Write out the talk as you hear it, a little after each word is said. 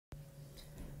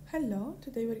Hello,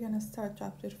 today we're gonna start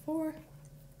chapter 4.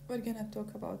 We're gonna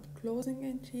talk about closing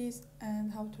entries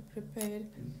and how to prepare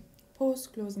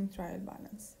post-closing trial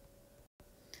balance.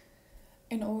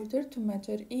 In order to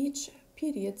measure each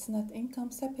period's net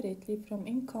income separately from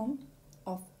income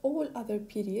of all other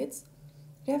periods,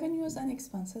 revenues and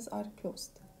expenses are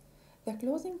closed. The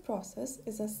closing process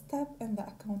is a step in the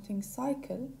accounting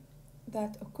cycle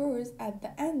that occurs at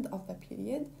the end of the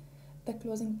period. The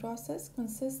closing process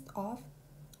consists of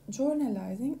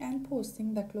journalizing and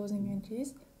posting the closing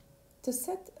entries to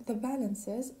set the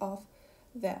balances of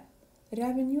the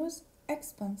revenues,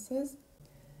 expenses,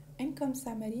 income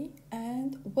summary,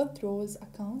 and withdrawals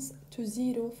accounts to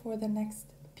zero for the next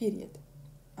period.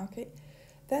 Okay,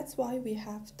 that's why we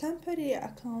have temporary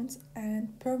accounts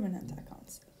and permanent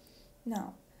accounts.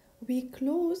 Now, we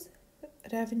close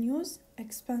revenues,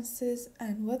 expenses,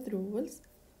 and withdrawals,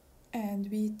 and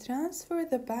we transfer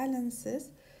the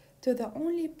balances to the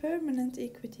only permanent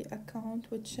equity account,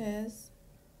 which is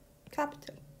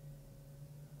capital.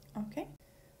 Okay,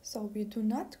 so we do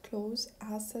not close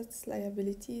assets,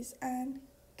 liabilities, and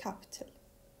capital.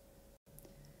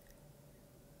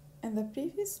 In the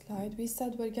previous slide, we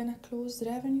said we're gonna close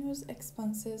revenues,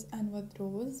 expenses, and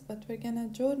withdrawals, but we're gonna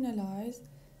journalize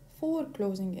 4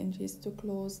 closing entries to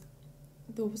close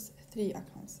those 3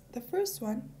 accounts. The first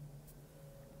one,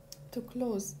 to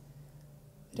close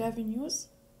revenues,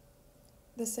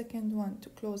 the second one to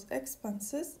close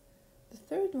expenses, the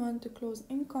third one to close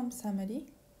income summary,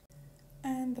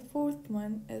 and the fourth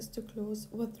one is to close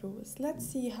withdrawals. Let's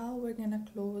see how we're gonna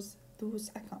close those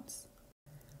accounts.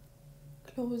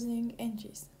 Closing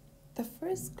entries. The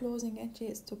first closing entry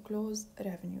is to close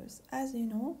revenues. As you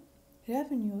know,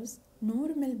 revenues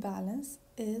normal balance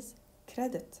is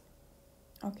credit.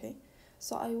 Okay,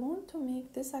 so I want to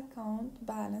make this account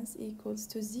balance equals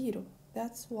to 0.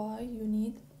 That's why you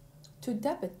need to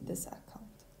debit this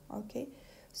account. Okay,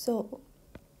 so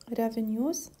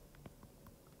revenues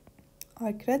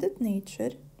are credit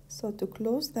nature, so to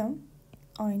close them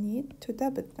I need to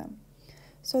debit them.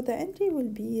 So the entry will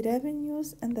be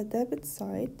revenues on the debit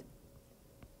side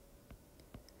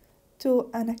to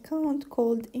an account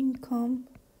called income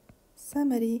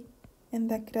summary in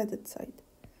the credit side.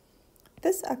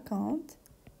 This account,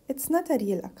 it's not a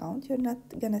real account, you're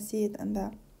not gonna see it in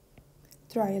the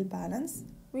trial balance.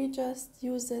 We just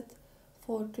use it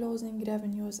for closing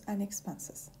revenues and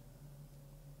expenses.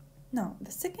 Now, the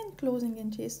second closing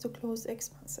entry is to close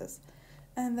expenses,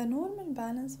 and the normal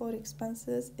balance for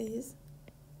expenses is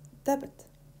debit.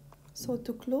 So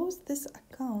to close this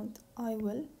account, I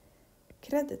will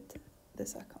credit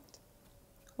this account.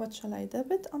 What shall I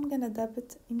debit? I'm gonna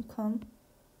debit income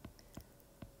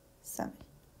summary.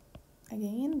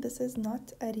 Again, this is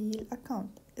not a real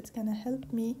account. It's gonna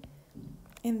help me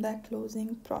in the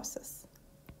closing process,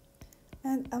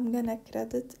 and I'm gonna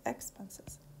credit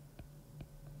expenses.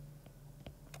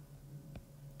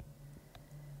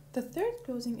 The third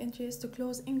closing entry is to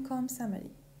close income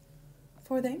summary.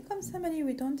 For the income summary,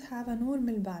 we don't have a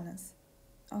normal balance.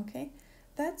 Okay,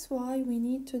 that's why we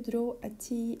need to draw a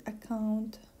T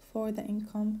account for the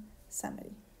income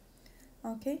summary.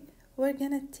 Okay, we're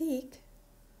gonna take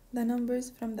the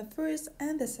numbers from the first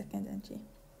and the second entry.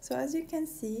 So as you can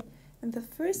see, in the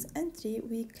first entry,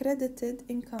 we credited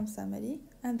income summary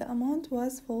and the amount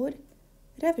was for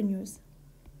revenues.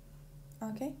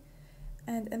 Okay,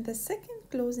 and in the second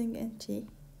closing entry,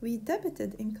 we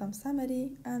debited income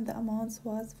summary and the amount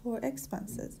was for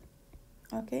expenses.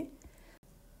 Okay,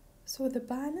 so the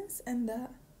balance in the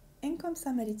income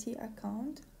summary T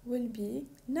account will be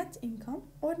net income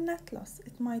or net loss.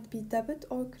 It might be debit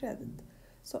or credit.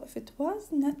 So if it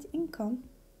was net income,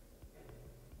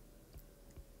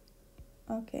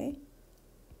 okay,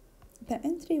 the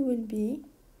entry will be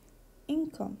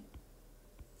income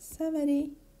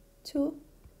summary to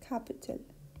capital.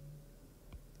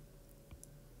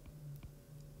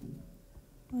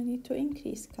 I need to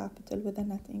increase capital with the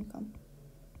net income.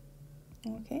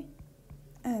 Okay,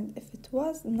 and if it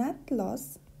was net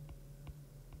loss,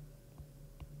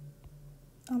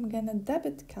 I'm gonna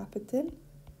debit capital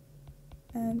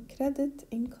and credit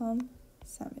income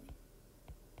summary.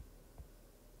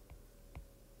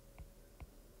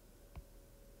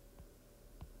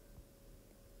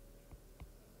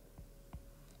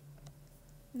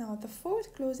 Now the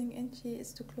fourth closing entry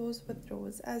is to close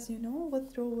withdrawals. As you know,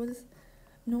 withdrawals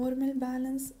normal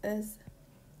balance is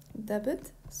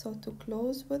debit, so to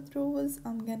close withdrawals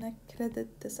I'm gonna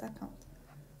credit this account.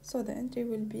 So the entry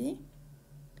will be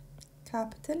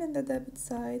capital in the debit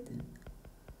side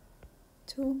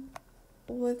to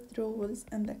withdrawals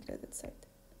in the credit side.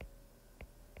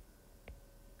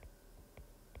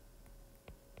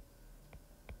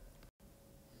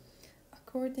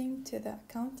 according to the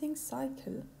accounting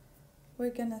cycle, we're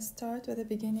gonna start with the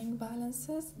beginning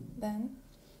balances, then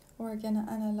we're gonna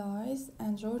analyze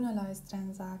and journalize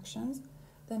transactions,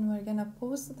 then we're gonna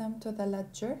post them to the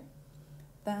ledger,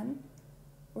 then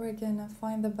we're gonna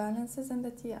find the balances in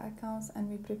the T accounts and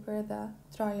we prepare the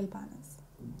trial balance.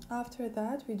 After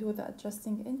that, we do the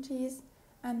adjusting entries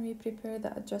and we prepare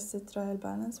the adjusted trial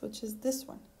balance, which is this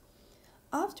one.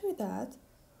 After that,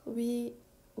 we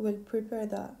will prepare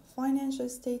the financial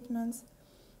statements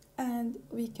and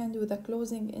we can do the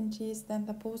closing entries, then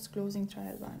the post-closing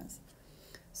trial balance.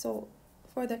 So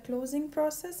for the closing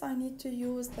process, I need to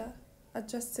use the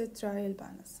adjusted trial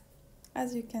balance.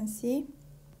 As you can see,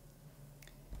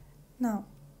 now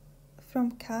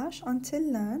from cash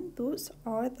until land, those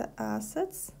are the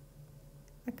assets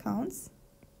accounts.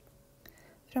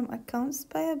 From accounts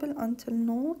payable until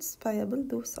notes payable,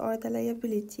 those are the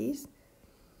liabilities.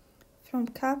 From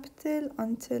capital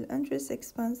until interest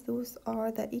expense, those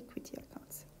are the equity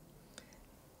accounts.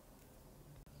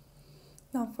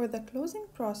 Now for the closing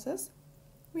process,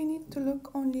 we need to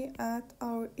look only at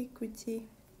our equity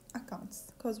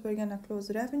accounts because we're gonna close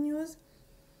revenues,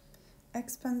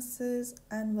 expenses,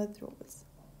 and withdrawals.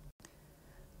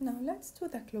 Now let's do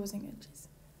the closing entries.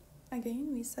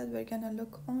 Again, we said we're gonna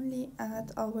look only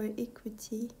at our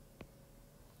equity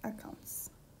accounts.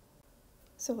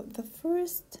 So the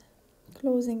first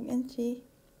closing entry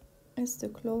is to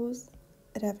close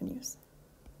revenues.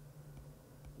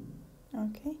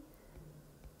 Okay,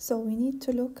 so we need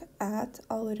to look at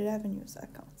our revenues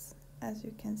accounts. As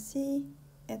you can see,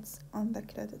 it's on the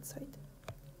credit side.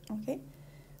 Okay,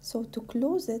 so to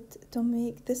close it, to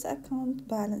make this account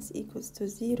balance equals to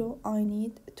 0, I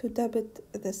need to debit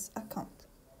this account.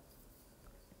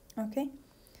 Okay,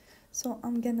 so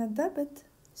I'm gonna debit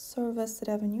service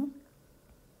revenue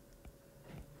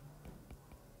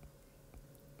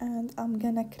and I'm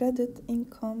gonna credit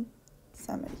income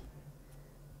summary.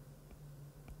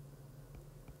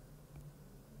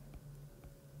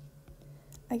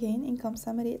 Again, income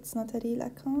summary, it's not a real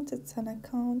account, it's an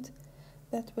account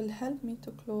that will help me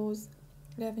to close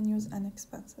revenues and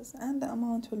expenses, and the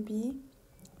amount will be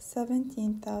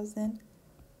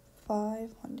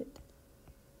 17,500.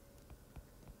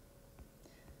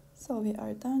 So we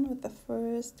are done with the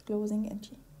first closing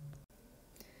entry.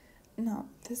 Now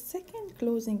the second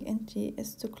closing entry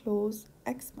is to close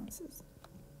expenses.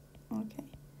 Okay,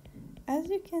 as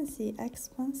you can see,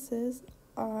 expenses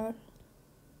are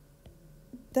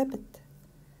debit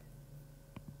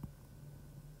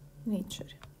nature.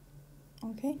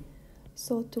 Okay,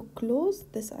 so to close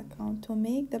this account, to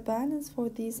make the balance for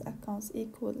these accounts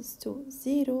equals to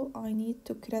 0, I need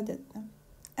to credit them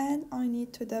and I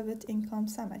need to debit income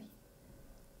summary.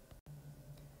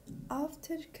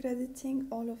 After crediting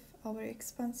all of our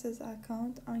expenses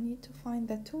account, I need to find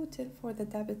the total for the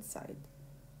debit side.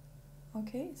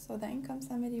 Okay, so the income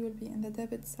summary will be in the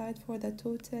debit side for the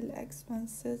total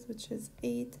expenses, which is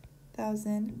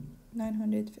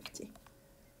 8,950.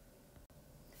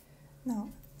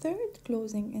 Now, third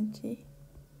closing entry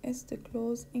is to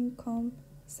close income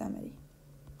summary.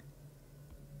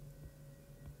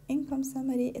 Income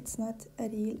summary, it's not a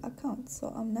real account,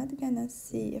 so I'm not gonna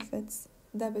see if it's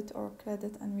debit or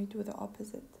credit and we do the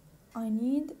opposite. I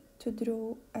need to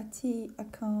draw a T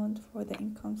account for the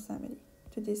income summary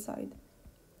to decide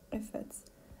if it's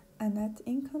a net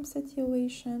income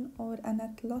situation or a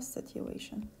net loss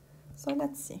situation. So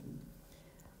let's see.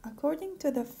 According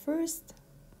to the first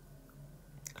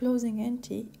closing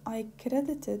entry, I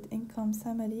credited income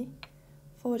summary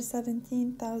for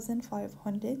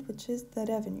 17,500, which is the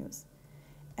revenues.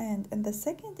 And in the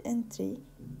second entry,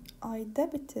 I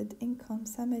debited income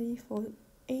summary for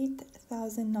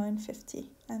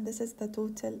 8,950, and this is the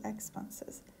total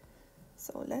expenses.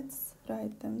 So let's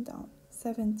write them down.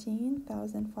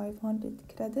 17,500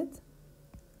 credit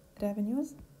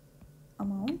revenues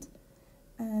amount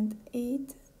and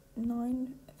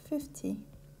 8,950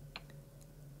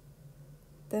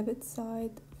 debit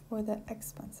side for the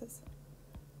expenses.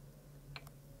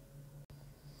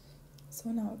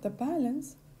 So now the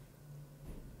balance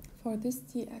for this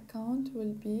T account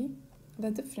will be the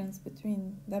difference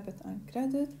between debit and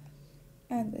credit,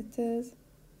 and it is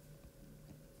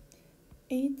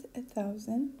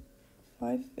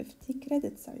 8,550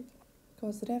 credit side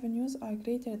because revenues are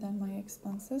greater than my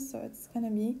expenses, so it's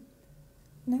gonna be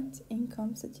net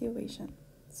income situation.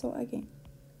 So again,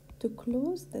 to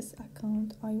close this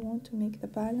account, I want to make the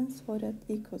balance for it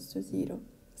equals to 0.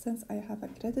 Since I have a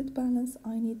credit balance,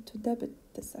 I need to debit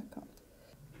this account.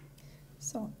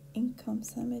 So income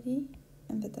summary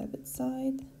and the debit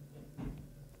side,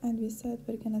 and we said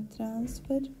we're gonna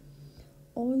transfer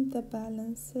all the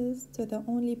balances to the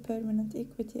only permanent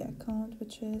equity account,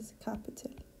 which is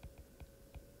capital.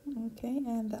 Okay,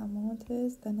 and the amount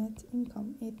is the net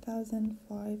income,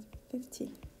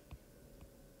 8,550.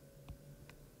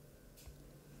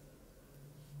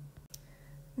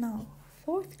 Now,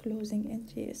 fourth closing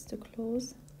entry is to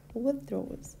close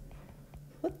withdrawals.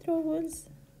 Withdrawals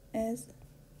is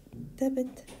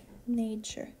debit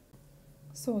nature.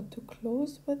 So to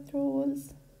close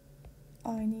withdrawals,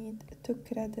 I need to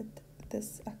credit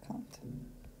this account.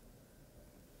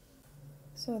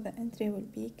 So the entry will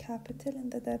be capital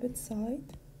in the debit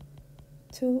side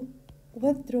to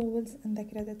withdrawals in the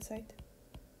credit side.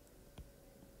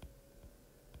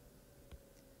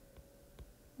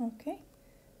 Okay,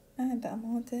 and the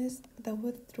amount is the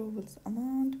withdrawals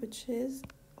amount, which is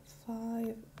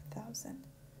 5,000.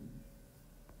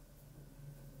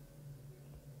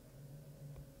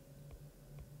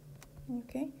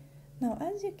 Okay, now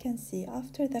as you can see,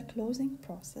 after the closing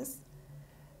process,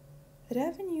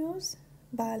 revenues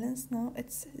balance now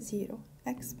it's 0,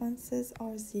 expenses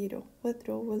are 0,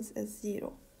 withdrawals is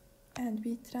 0, and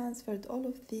we transferred all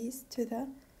of these to the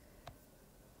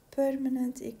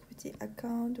permanent equity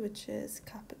account, which is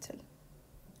capital.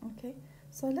 Okay,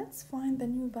 so let's find the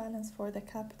new balance for the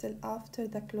capital after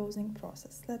the closing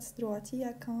process. Let's draw a T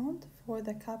account for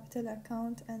the capital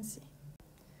account and see.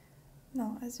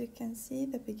 Now, as you can see,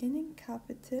 the beginning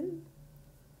capital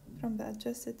from the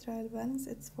adjusted trial balance,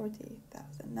 it's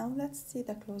 48,000. Now let's see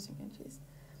the closing entries.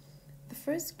 The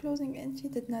first closing entry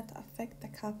did not affect the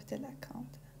capital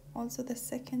account. Also, the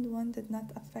second one did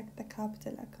not affect the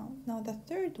capital account. Now, the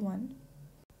third one,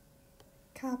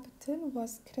 capital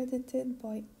was credited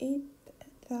by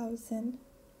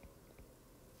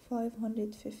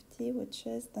 8,550, which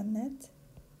is the net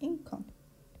income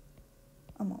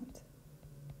amount.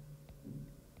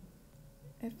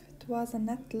 If it was a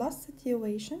net loss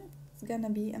situation, it's gonna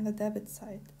be on the debit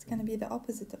side. It's gonna be the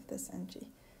opposite of this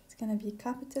entry. It's gonna be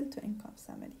capital to income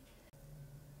summary.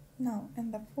 Now,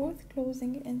 in the fourth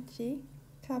closing entry,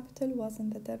 capital was on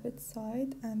the debit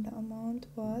side and the amount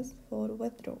was for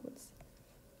withdrawals.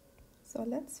 So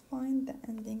let's find the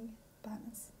ending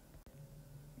balance.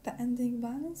 The ending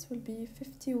balance will be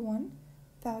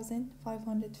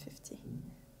 51,550.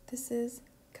 This is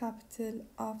capital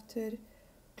after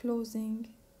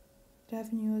closing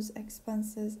revenues,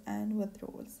 expenses, and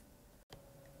withdrawals.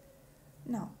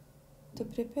 Now, to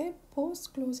prepare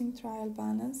post-closing trial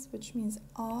balance, which means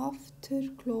after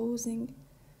closing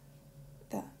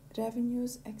the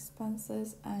revenues,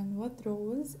 expenses, and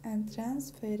withdrawals and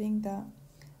transferring the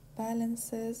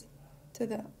balances to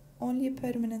the only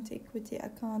permanent equity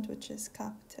account, which is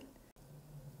capital.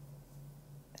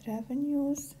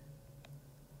 Revenues,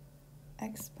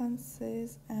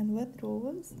 expenses, and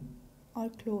withdrawals are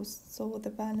closed, so the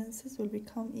balances will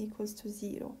become equals to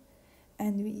 0,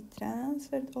 and we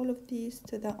transferred all of these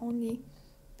to the only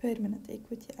permanent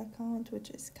equity account, which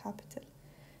is capital.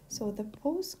 So the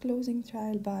post-closing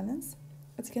trial balance,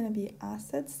 it's going to be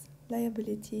assets,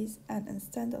 liabilities, and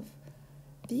instead of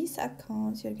these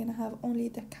accounts, you're going to have only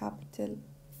the capital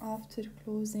after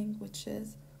closing, which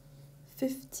is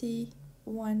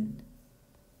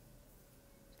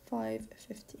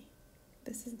 51,550.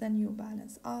 This is the new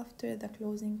balance after the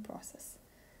closing process.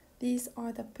 These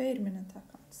are the permanent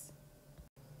accounts.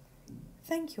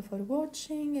 Thank you for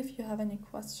watching. If you have any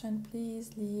question,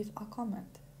 please leave a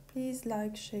comment. Please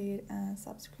like, share, and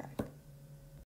subscribe.